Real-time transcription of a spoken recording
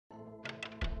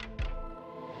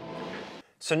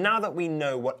So now that we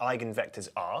know what eigenvectors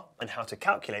are and how to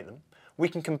calculate them, we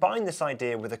can combine this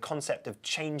idea with the concept of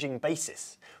changing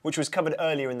basis, which was covered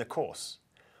earlier in the course.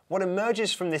 What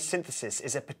emerges from this synthesis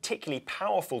is a particularly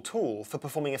powerful tool for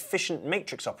performing efficient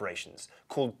matrix operations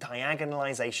called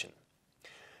diagonalization.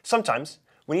 Sometimes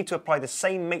we need to apply the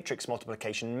same matrix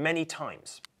multiplication many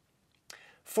times.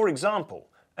 For example,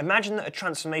 imagine that a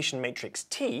transformation matrix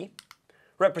T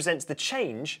represents the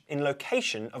change in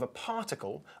location of a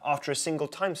particle after a single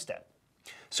time step.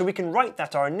 So we can write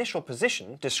that our initial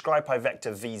position, described by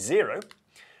vector v0,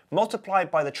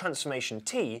 multiplied by the transformation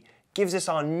T, gives us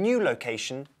our new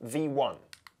location v1.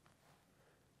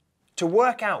 To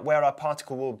work out where our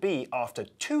particle will be after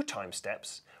 2 time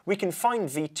steps, we can find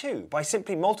v2 by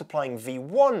simply multiplying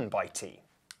v1 by t,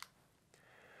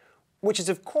 which is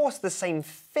of course the same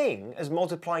thing as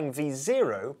multiplying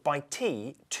v0 by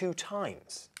t 2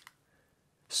 times.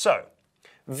 So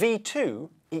v2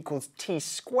 equals t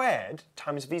squared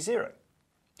times v0.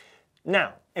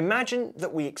 Now, imagine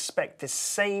that we expect this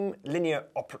same linear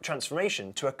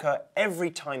transformation to occur every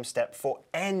time step for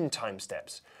n time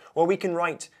steps, where we can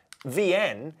write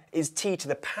Vn is t to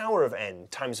the power of n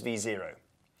times v0.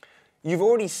 You've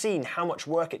already seen how much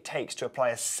work it takes to apply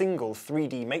a single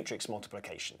 3D matrix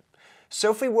multiplication.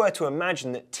 So if we were to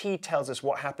imagine that t tells us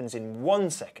what happens in 1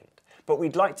 second, but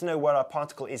we'd like to know where our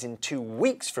particle is in 2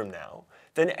 weeks from now,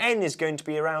 then n is going to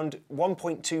be around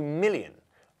 1.2 million,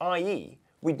 i.e.,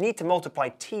 we'd need to multiply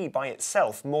t by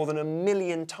itself more than 1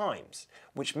 million times,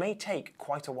 which may take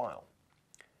quite a while.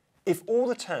 If all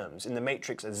the terms in the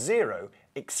matrix are 0,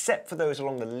 except for those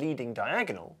along the leading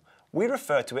diagonal, we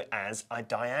refer to it as a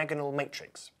diagonal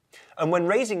matrix. And when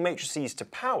raising matrices to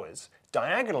powers,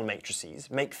 diagonal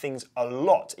matrices make things a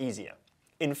lot easier.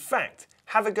 In fact,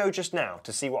 have a go just now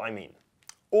to see what I mean.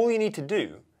 All you need to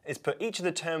do is put each of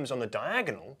the terms on the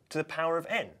diagonal to the power of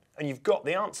n, and you've got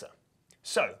the answer.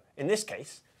 So, in this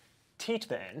case, t to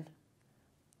the n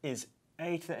is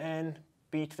a to the n,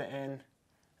 b to the n,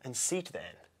 and c to the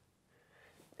n.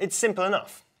 It's simple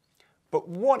enough. But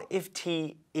what if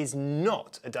t is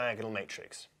not a diagonal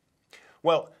matrix?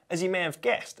 Well, as you may have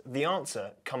guessed, the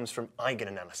answer comes from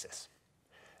eigenanalysis.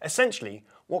 Essentially,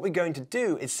 what we're going to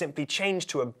do is simply change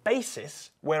to a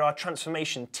basis where our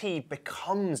transformation t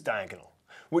becomes diagonal,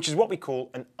 which is what we call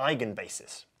an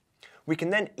eigenbasis. We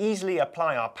can then easily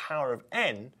apply our power of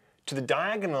n to the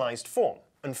diagonalized form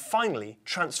and finally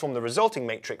transform the resulting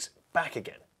matrix back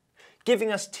again,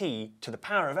 giving us t to the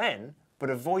power of n, but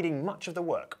avoiding much of the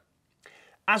work.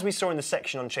 As we saw in the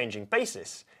section on changing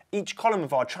basis, each column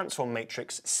of our transform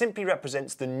matrix simply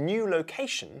represents the new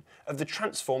location of the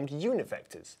transformed unit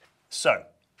vectors. So,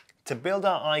 to build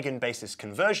our eigenbasis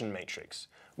conversion matrix,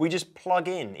 we just plug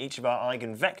in each of our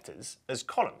eigenvectors as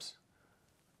columns.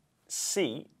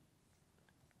 C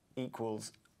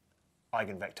equals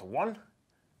eigenvector 1,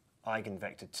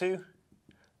 eigenvector 2,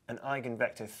 and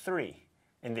eigenvector 3,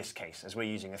 in this case, as we're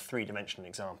using a 3-dimensional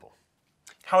example.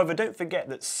 However, don't forget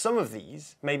that some of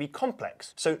these may be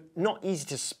complex, so not easy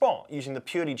to spot using the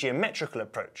purely geometrical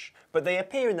approach, but they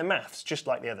appear in the maths just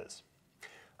like the others.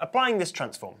 Applying this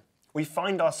transform, we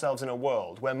find ourselves in a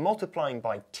world where multiplying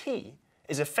by t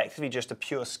is effectively just a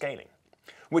pure scaling,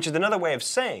 which is another way of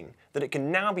saying that it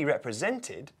can now be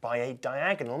represented by a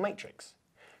diagonal matrix.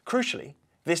 Crucially,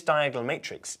 this diagonal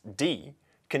matrix, D,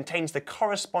 contains the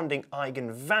corresponding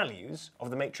eigenvalues of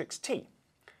the matrix T.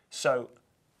 So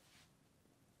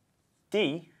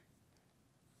D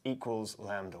equals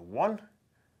lambda 1,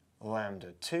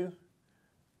 lambda 2,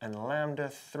 and lambda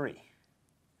 3,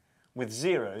 with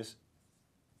zeros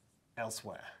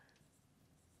elsewhere.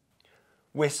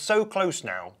 We're so close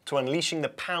now to unleashing the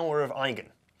power of eigen.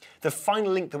 The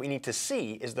final link that we need to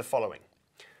see is the following.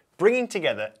 Bringing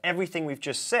together everything we've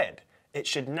just said, it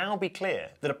should now be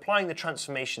clear that applying the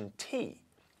transformation T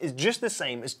is just the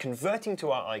same as converting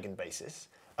to our eigenbasis,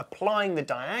 applying the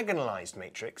diagonalized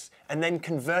matrix, and then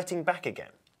converting back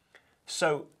again.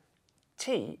 So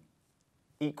T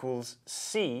equals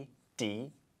C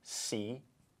D C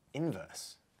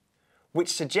inverse, which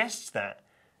suggests that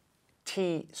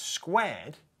T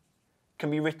squared can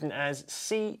be written as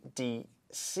C D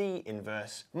C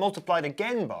inverse multiplied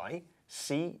again by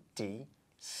C D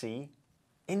C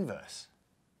inverse.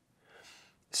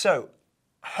 So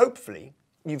hopefully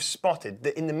you've spotted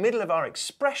that in the middle of our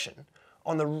expression,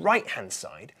 on the right-hand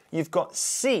side, you've got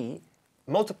C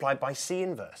multiplied by C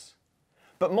inverse.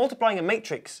 But multiplying a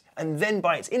matrix and then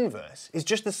by its inverse is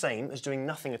just the same as doing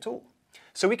nothing at all.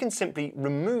 So we can simply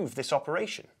remove this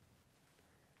operation.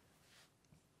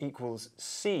 Equals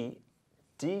C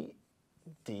D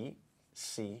D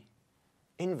C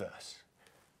inverse.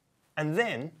 And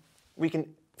then we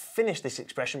can finish this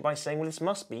expression by saying, well, this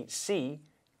must be C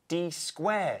d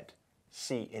squared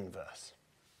C inverse.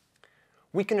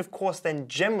 We can, of course, then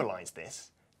generalize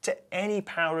this to any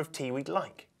power of t we'd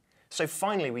like. So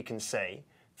finally, we can say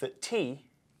that t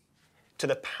to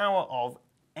the power of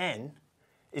n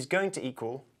is going to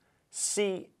equal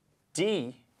c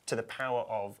d to the power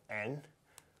of n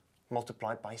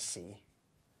multiplied by c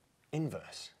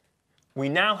inverse. We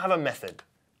now have a method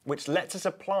which lets us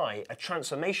apply a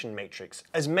transformation matrix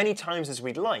as many times as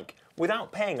we'd like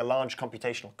without paying a large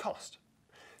computational cost.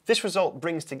 This result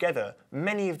brings together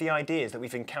many of the ideas that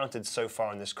we've encountered so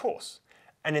far in this course,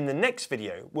 and in the next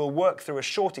video we'll work through a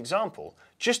short example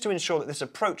just to ensure that this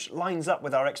approach lines up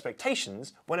with our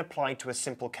expectations when applied to a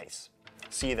simple case.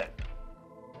 See you then.